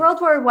thought II. World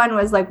War I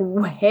was like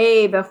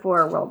way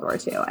before World War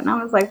II. And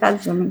I was like, that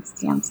doesn't make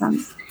damn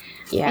sense.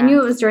 Yeah. I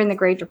knew it was during the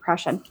Great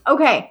Depression.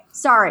 Okay.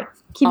 Sorry.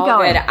 Keep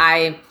going. Good.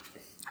 I'm not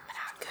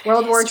good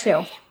World War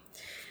II.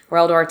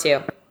 World War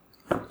II.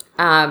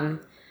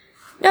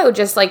 No,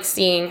 just like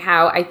seeing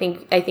how I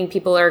think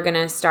people are going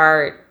to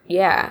start,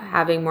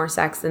 having more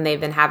sex than they've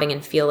been having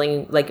and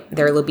feeling like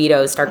their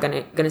libidos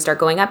going to start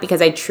going up,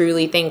 because I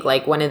truly think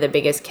like one of the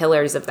biggest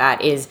killers of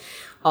that is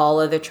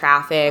all of the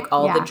traffic,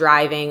 all of the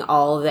driving,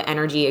 all of the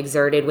energy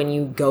exerted when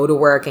you go to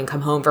work and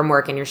come home from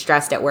work and you're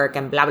stressed at work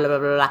and blah, blah, blah,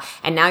 blah, blah.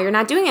 And now you're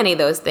not doing any of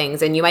those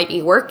things, and you might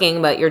be working,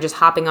 but you're just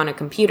hopping on a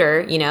computer,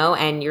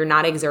 and you're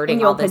not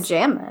exerting all this.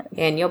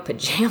 In your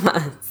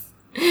pajamas.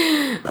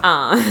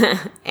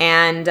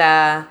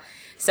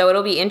 So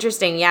it'll be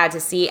interesting, to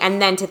see,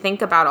 and then to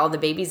think about all the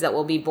babies that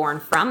will be born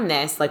from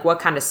this, like what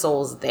kind of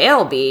souls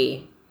they'll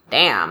be.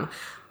 Damn,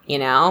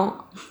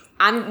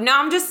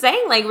 I'm just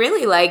saying, like,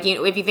 really, like,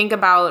 if you think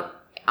about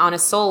on a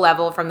soul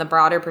level from the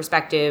broader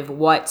perspective,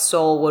 what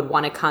soul would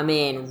want to come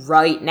in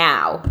right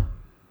now?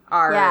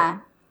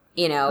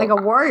 Like a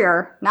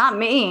warrior, not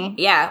me.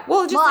 Yeah.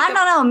 Well, I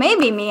don't know.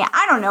 Maybe me.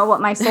 I don't know what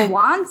my soul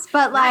wants,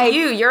 but like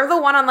you're the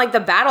one on like the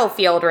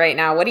battlefield right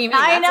now. What do you mean?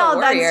 I know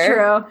that's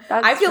true.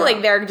 I feel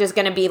like they're just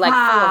going to be like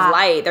full of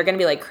light. They're going to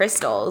be like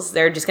crystals.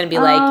 They're just going to be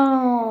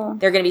like,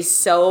 they're going to be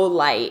so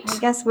light. I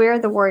guess we're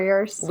the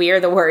warriors. We are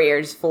the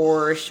warriors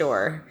for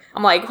sure.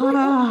 I'm like, you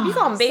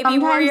call him baby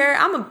warrior?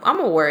 I'm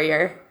a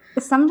warrior.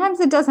 Sometimes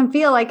it doesn't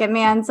feel like it,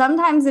 man.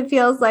 Sometimes it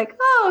feels like,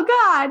 oh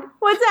God,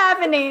 what's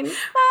happening?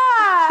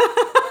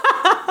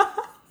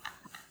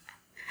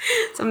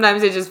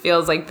 Sometimes it just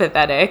feels like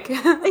pathetic.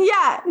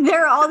 Yeah,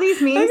 there are all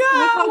these memes.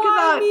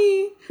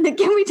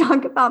 Can we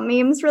talk about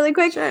memes really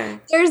quick? Sure.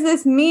 There's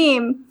this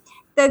meme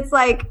that's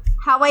like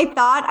how I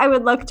thought I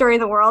would look during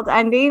the world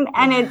ending,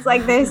 and it's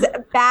like this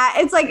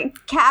it's like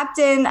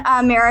Captain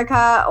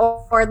America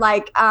or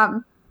like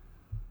a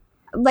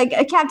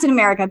Captain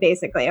America,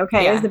 basically,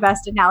 is the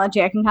best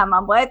analogy I can come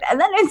up with. And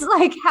then it's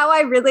like how I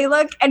really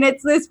look, and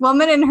it's this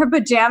woman in her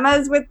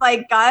pajamas with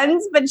like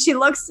guns, but she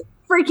looks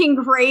freaking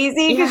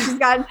crazy because she's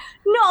got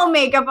no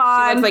makeup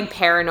on. She looks like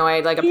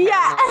paranoid, like a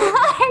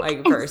paranoid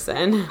like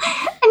person.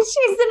 And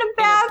she's in a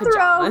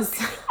bathrobe, and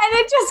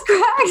it just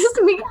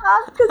cracks me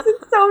up because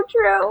it's so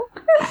true.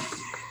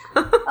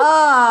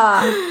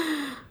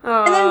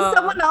 And then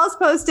someone else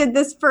posted,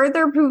 this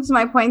further proves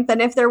my point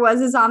that if there was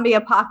a zombie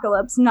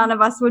apocalypse, none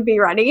of us would be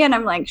ready. And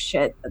I'm like,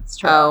 shit, that's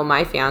true. Oh,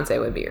 my fiance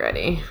would be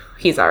ready.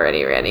 He's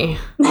already ready.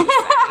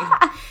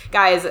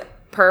 Guys,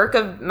 perk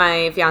of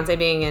my fiance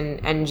being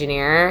an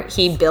engineer,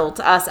 he built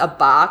us a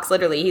box.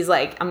 Literally, he's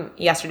like,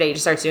 yesterday he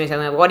just starts doing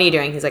something. Like, what are you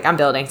doing? He's like, I'm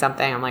building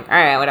something. I'm like, all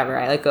right, whatever.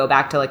 I like go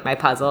back to like my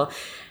puzzle.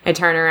 I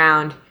turn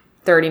around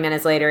 30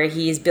 minutes later.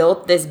 He's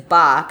built this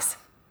box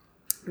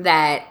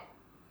that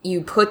you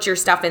put your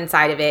stuff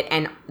inside of it,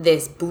 and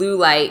this blue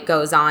light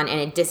goes on, and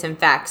it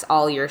disinfects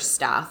all your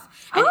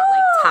stuff, and it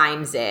like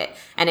times it,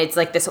 and it's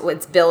like this.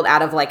 It's built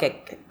out of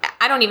like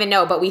I don't even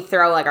know, but we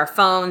throw like our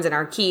phones and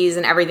our keys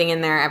and everything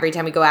in there every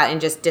time we go out, and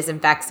just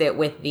disinfects it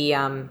with the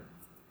or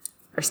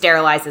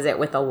sterilizes it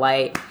with the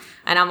light.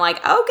 And I'm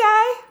like,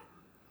 okay,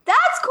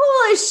 that's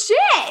cool as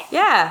shit.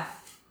 Yeah,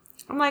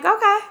 I'm like,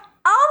 okay.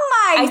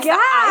 Oh my god!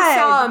 I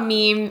saw a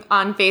meme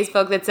on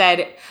Facebook that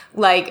said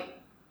like,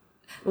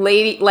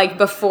 lady, like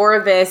before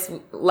this,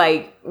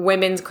 like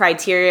women's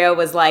criteria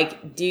was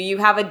like, do you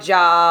have a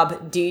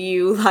job? Do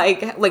you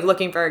like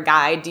looking for a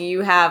guy? Do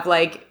you have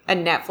like a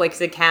Netflix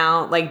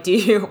account? Like, do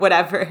you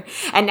whatever?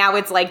 And now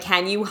it's like,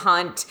 can you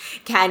hunt?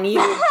 Can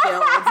you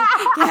build?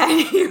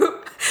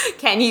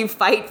 Can you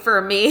fight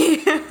for me?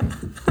 Can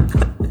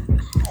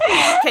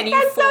you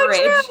That's forage?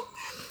 So true.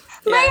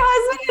 Yeah. My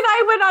husband and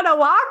I went on a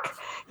walk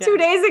 2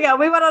 days ago.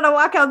 We went on a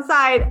walk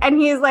outside, and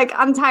he's like,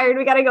 I'm tired.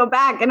 We got to go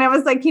back. And I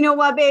was like, you know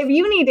what, babe?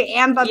 You need to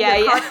amp up your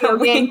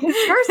cardio game because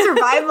your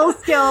survival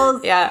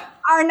skills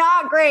are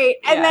not great.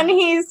 And then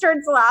he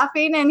starts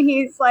laughing, and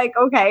he's like,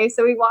 okay.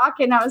 So we walk,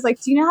 and I was like,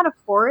 do you know how to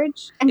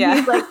forage? And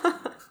he's like,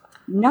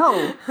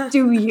 no.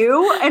 Do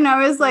you? And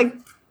I was like,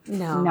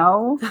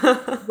 no.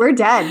 We're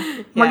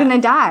dead. We're going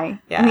to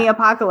die in the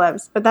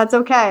apocalypse, but that's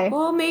okay.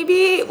 Well,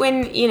 maybe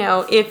when,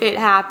 if it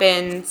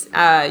happens,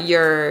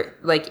 you're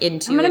like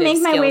intuitive. I'm going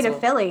to make my way to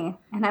Philly,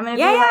 and I'm going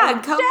to be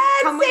like, come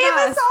Dad, save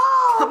us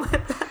all. Come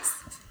with us.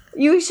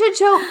 You should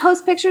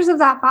post pictures of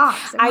that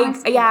box.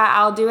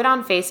 I'll do it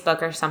on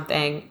Facebook or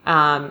something.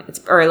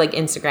 Or like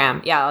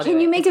Instagram. Yeah, I'll do it.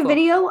 Can you make a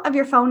video of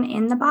your phone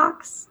in the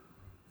box?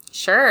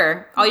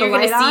 Sure. All you're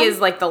going to see is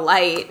like the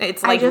light.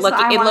 It's like it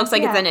looks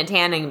like it's in a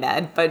tanning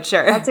bed, but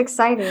sure. That's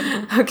exciting.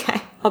 Okay,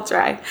 I'll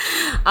try.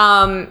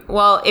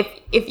 Well,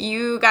 if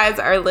you guys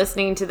are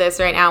listening to this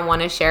right now and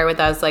want to share with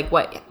us like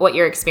what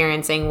you're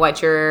experiencing, what's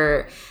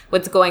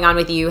going on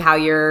with you, how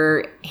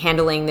you're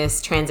handling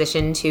this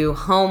transition to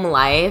home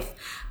life,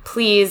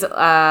 please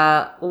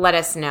let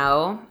us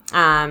know.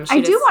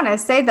 I do want to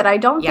say that I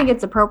don't think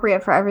it's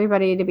appropriate for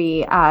everybody to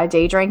be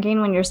day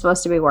drinking when you're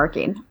supposed to be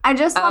working. I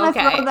just want to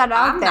throw that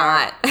out there.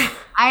 Not.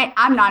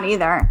 I'm not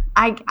either.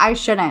 I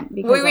shouldn't.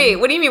 Wait.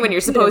 What do you mean when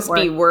you're supposed to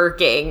be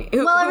working?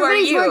 Well,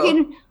 everybody's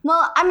working.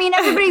 Well, I mean,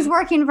 everybody's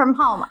working from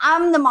home.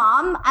 I'm the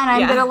mom, and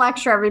I'm going to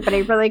lecture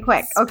everybody really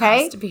quick.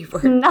 Okay, supposed to be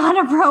working.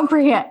 Not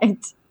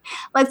appropriate.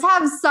 Let's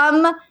have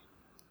some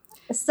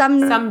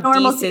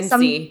normalcy,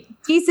 decency.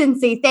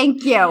 Decency.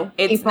 Thank you.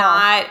 It's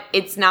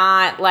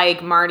not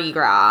like Mardi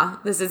Gras.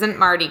 This isn't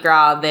Mardi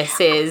Gras. This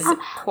is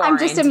quarantine. I'm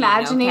just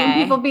imagining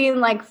people being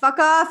like, fuck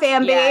off,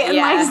 Ambi, and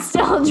like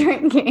still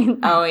drinking.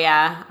 Oh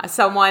yeah.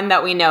 Someone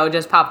that we know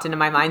just popped into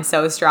my mind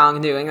so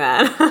strong doing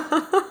that.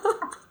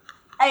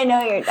 I know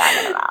what you're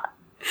talking about.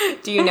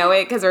 Do you know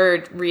it because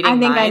we're reading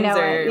minds? I know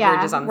it. Yeah,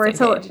 we're just on the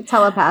same page?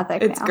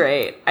 Telepathic. It's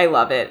great. I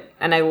love it.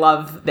 And I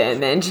love the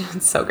image.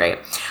 It's so great.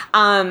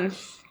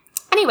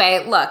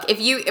 Anyway, look, if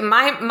you,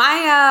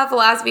 my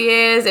philosophy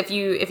is if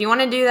you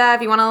want to do that,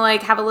 if you want to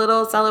like have a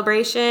little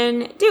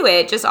celebration, do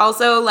it. Just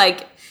also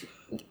like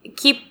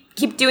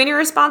keep doing your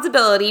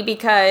responsibility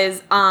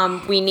because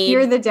we need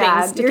You're the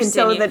dad. Things to You're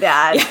continue. So the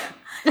dad.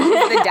 Yeah.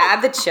 Is the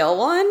dad the chill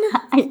one?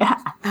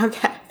 Yeah.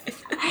 Okay.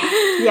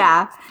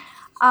 Yeah.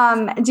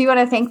 Do you want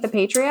to thank the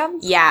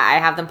Patreons? Yeah, I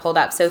have them pulled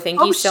up. So thank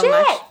you so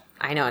much.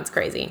 I know, it's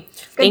crazy.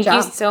 Thank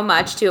you so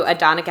much to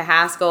Adonica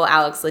Haskell,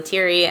 Alex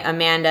Lettieri,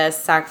 Amanda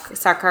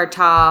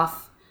Sakartov.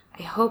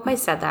 I hope I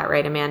said that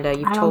right, Amanda.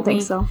 You've told me. I don't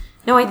think so.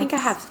 No, I think I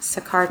have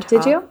Sakartov.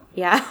 Did you?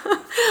 Yeah.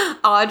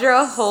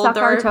 Audra Holder.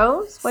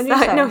 Sakartos? What did you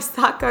say? No,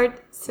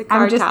 Sakartov.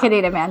 I'm just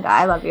kidding, Amanda.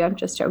 I love you. I'm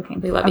just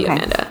joking. We love you,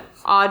 Amanda.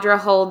 Audra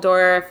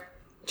Holdorf,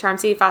 Charm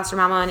City Foster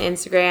Mama on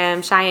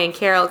Instagram, Cheyenne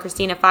Carroll,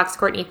 Christina Fox,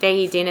 Courtney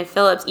Fahey, Dana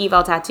Phillips,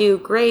 Eval Tattoo,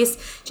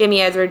 Grace,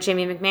 Jimmy Edward,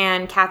 Jimmy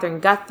McMahon, Catherine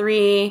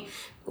Guthrie,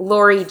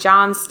 Lori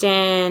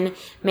Johnston,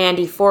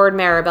 Mandy Ford,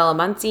 Marabella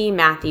Muncie,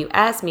 Matthew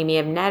S., Mimi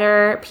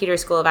Abnetter, Peter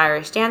School of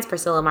Irish Dance,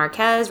 Priscilla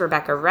Marquez,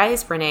 Rebecca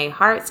Rice, Renee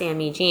Hart,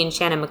 Sammy Jean,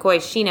 Shannon McCoy,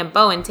 Sheena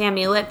Bowen,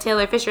 Tammy Lip,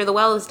 Taylor Fisher,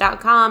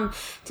 TheWells.com,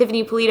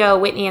 Tiffany Polito,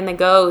 Whitney and the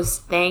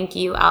Ghost. Thank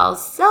you all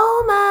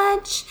so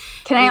much.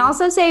 Can I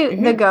also say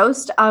the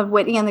ghost of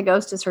Whitney and the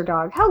Ghost is her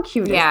dog? How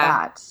cute is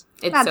that?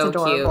 That's so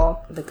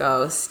adorable. Cute. The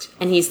ghost.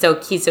 And he's so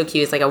cute.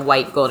 It's like a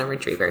white golden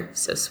retriever.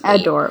 So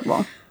sweet.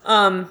 Adorable.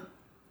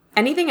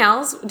 Anything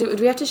else? Do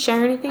we have to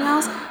share anything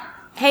else?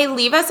 Hey,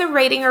 leave us a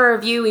rating or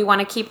review. We want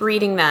to keep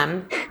reading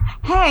them.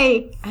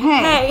 Hey, you.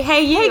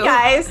 Hey,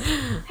 guys.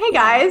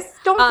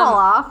 Don't fall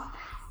off.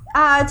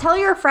 tell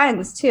your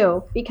friends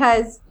too,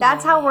 because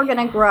that's how we're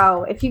going to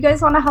grow. If you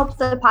guys want to help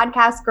the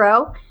podcast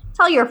grow,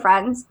 tell your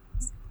friends.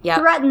 Yep.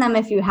 Threaten them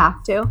if you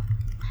have to.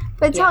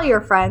 But tell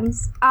your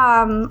friends.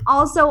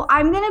 Also,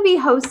 I'm going to be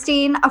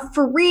hosting a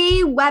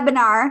free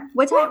webinar.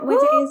 What day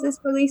is this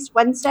released?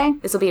 Wednesday?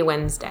 This will be a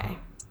Wednesday.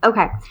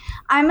 Okay.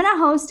 I'm going to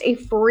host a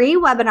free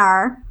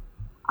webinar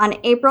on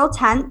April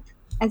 10th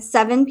at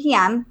 7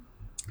 p.m.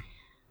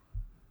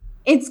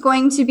 It's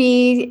going to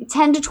be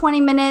 10 to 20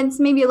 minutes,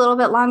 maybe a little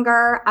bit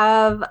longer,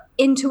 of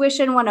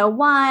Intuition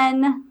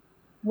 101.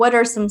 What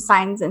are some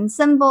signs and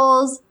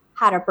symbols?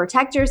 How to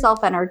protect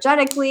yourself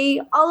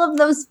energetically, all of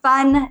those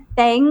fun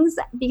things,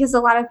 because a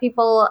lot of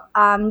people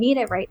need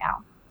it right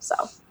now. So,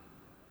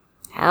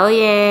 hell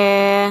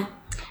yeah.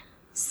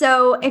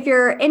 So if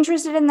you're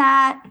interested in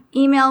that,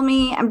 email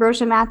me,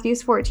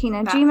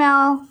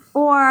 ambrosiamatthews14@gmail,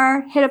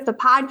 or hit up the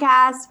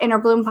podcast,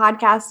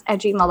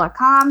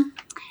 innerbloom@gmail.com,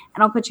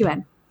 and I'll put you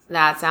in.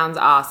 That sounds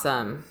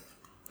awesome.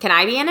 Can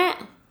I be in it?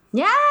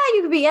 Yeah,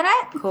 you could be in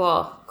it.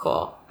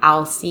 Cool.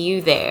 I'll see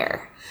you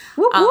there.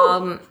 Whoop,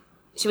 whoop.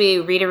 Should we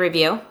read a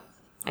review?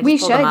 We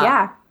should,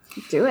 yeah.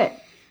 Do it.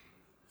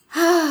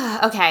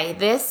 Okay,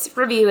 this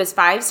review is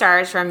 5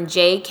 stars from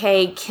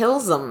J.K.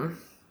 Kilsum.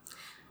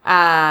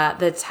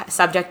 The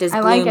subject is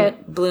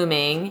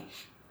blooming.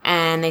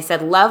 And they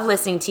said, love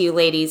listening to you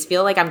ladies.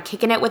 Feel like I'm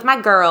kicking it with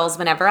my girls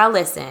whenever I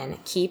listen.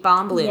 Keep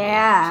on blooming.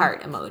 Yeah.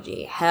 Heart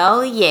emoji.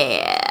 Hell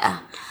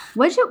yeah.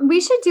 We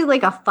should do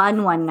like a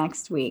fun one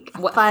next week.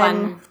 What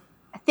fun?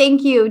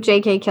 Thank you,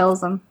 J.K.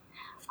 Kilsum.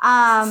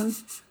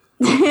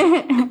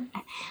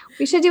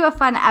 We should do a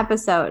fun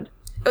episode.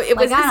 Was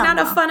this not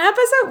a fun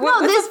episode?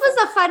 No, this was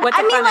a fun.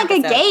 I mean, like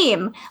episode? A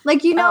game.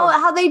 Like, you know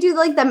how they do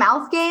like the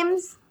mouth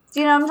games? Do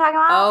you know what I'm talking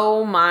about?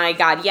 Oh my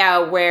God. Yeah.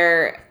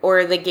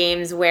 Or the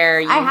games where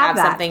you have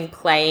something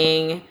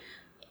playing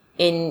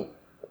in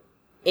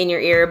your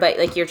ear, but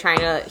like you're trying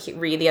to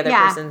read the other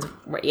person's.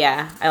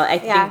 Yeah. I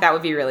think that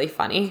would be really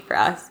funny for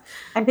us.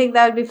 I think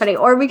that would be funny.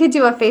 Or we could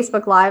do a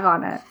Facebook Live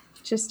on it.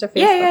 Just a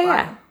Facebook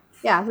Live.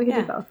 Yeah, we could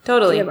do both.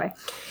 Totally. Either way.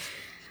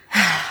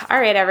 All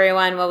right,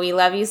 everyone. Well, we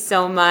love you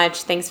so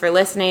much. Thanks for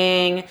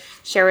listening.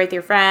 Share with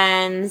your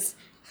friends.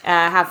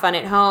 Have fun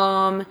at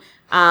home.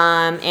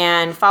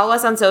 And follow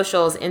us on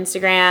socials,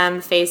 Instagram,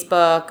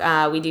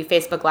 Facebook. We do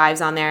Facebook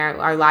Lives on there,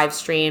 our live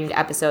streamed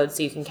episodes,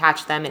 so you can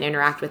catch them and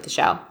interact with the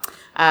show.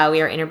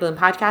 We are Inner Bloom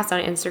Podcast on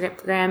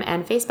Instagram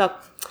and Facebook.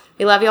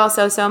 We love you all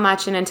so, so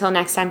much. And until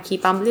next time,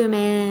 keep on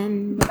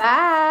blooming.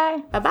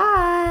 Bye.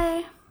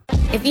 Bye-bye.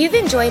 If you've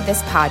enjoyed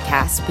this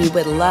podcast, we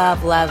would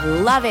love, love,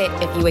 love it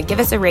if you would give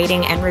us a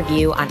rating and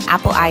review on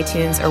Apple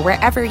iTunes or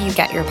wherever you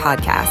get your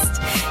podcast.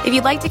 If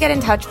you'd like to get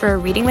in touch for a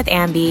reading with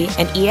Ambi,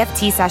 an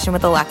EFT session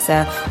with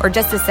Alexa, or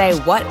just to say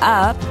what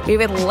up, we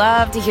would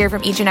love to hear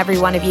from each and every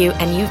one of you,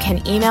 and you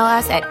can email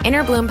us at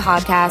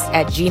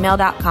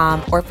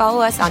innerbloom.podcast@gmail.com or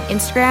follow us on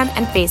Instagram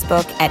and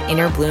Facebook at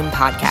Inner Bloom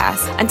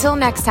Podcast. Until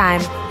next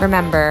time,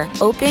 remember,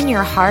 open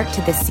your heart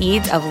to the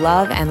seeds of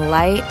love and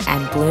light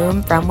and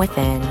bloom from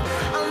within.